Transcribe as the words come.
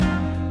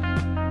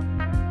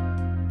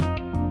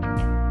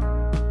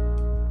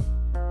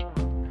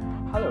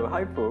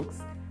hi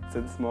folks.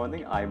 Since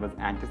morning I was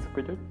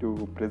anticipated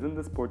to present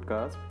this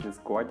podcast, which is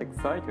quite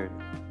excited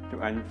to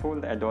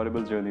unfold the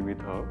adorable journey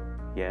with her.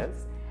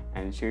 Yes,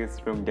 and she is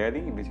from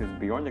Delhi, which is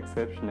beyond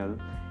exceptional.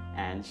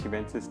 And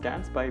when she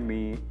stands by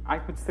me, I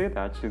could say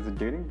that she's a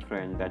daring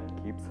friend that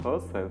keeps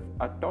herself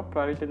a top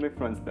priority in my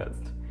friends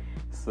list.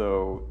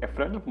 So, a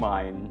friend of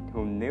mine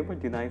who never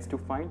denies to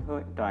find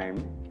her time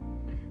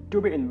to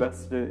be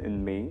invested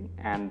in me,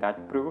 and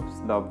that proves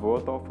the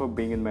worth of her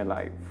being in my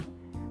life.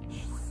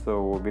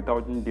 So,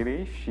 without any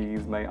delay, she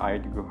is my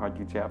IIT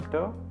Guwahati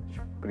chapter,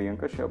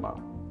 Priyanka Sharma.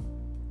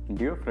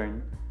 Dear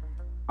friend,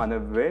 on a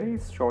very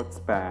short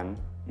span,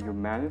 you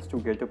managed to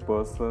get a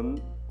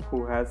person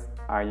who has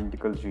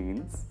identical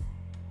genes.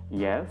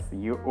 Yes,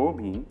 you owe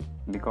me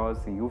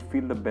because you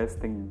feel the best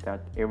thing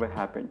that ever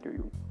happened to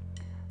you.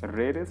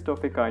 Rarest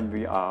of a kind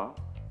we are,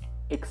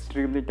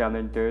 extremely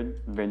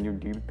talented when you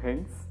deal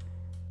things.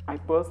 I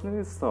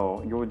personally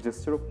saw your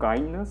gesture of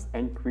kindness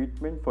and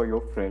treatment for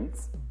your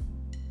friends.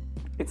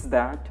 It's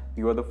that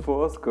you are the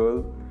first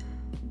girl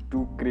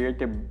to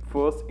create a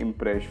first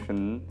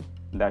impression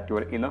that you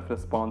are enough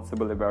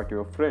responsible about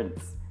your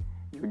friends.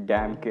 You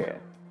damn care.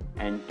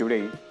 And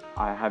today,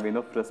 I have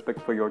enough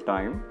respect for your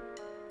time.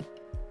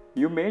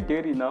 You may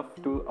dare enough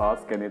to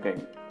ask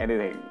anything.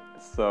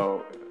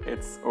 So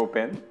it's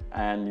open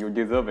and you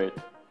deserve it.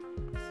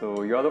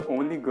 So you're the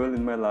only girl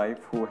in my life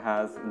who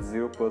has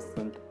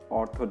 0%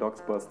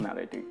 orthodox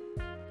personality.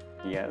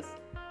 Yes.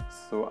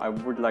 So I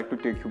would like to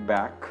take you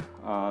back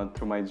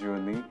through my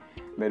journey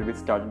where we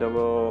started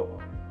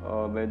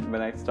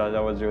when I started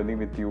our journey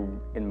with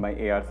you in my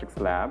AR6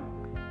 lab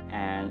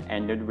and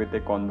ended with a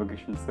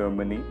convocation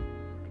ceremony.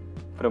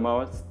 From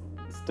our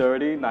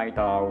sturdy night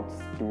outs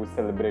to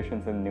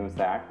celebrations in New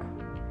Sac,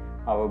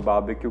 our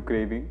barbecue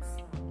cravings,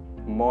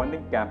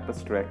 morning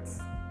campus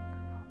treks,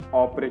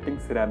 operating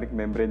ceramic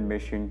membrane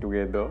machine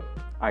together.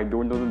 I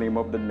don't know the name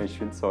of that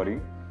machine, sorry.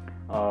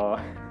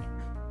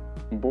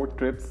 Boat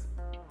trips,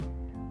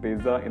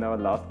 pizza in our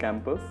last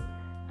campus,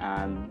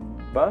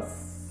 and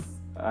bus.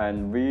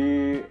 And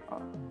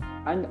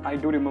I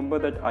do remember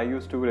that I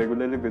used to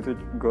regularly visit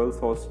girls'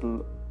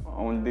 hostel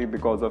only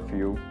because of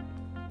you.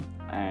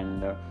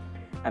 And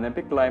an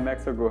epic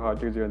climax of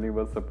Guwahati journey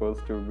was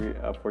supposed to be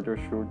a photo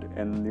shoot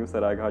in New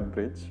Saraghat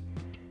Bridge,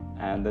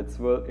 and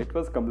it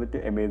was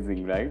completely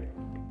amazing, right?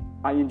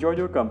 I enjoyed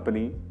your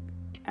company,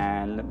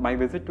 and my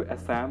visit to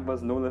Assam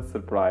was no less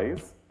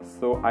surprise.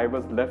 So I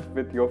was left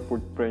with your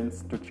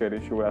footprints to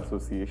cherish your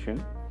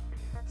association.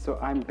 So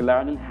I'm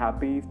glad and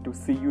happy to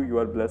see you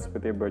are blessed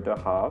with a better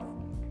half.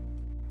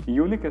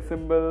 Unique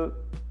symbol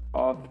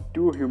of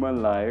two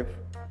human life.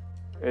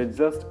 It's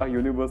just a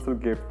universal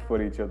gift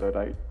for each other,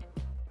 right?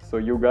 So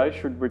you guys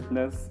should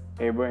witness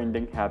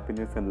ever-ending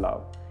happiness and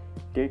love.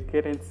 Take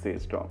care and stay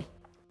strong.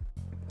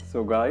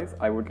 So guys,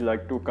 I would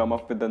like to come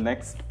up with the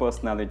next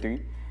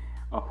personality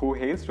who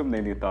hails from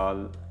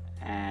Nainital,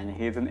 and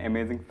he is an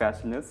amazing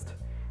fashionist.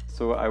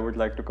 So I would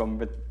like to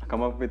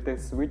come up with a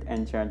sweet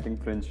enchanting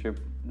friendship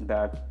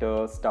that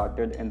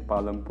started in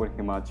Palampur,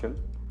 Himachal.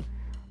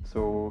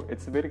 So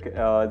it's very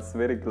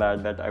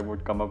glad that I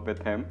would come up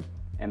with him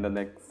in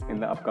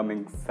the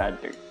upcoming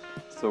Saturday.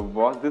 So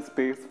watch this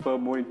space for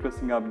more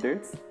interesting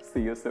updates.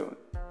 See you soon.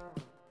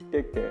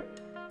 Take care.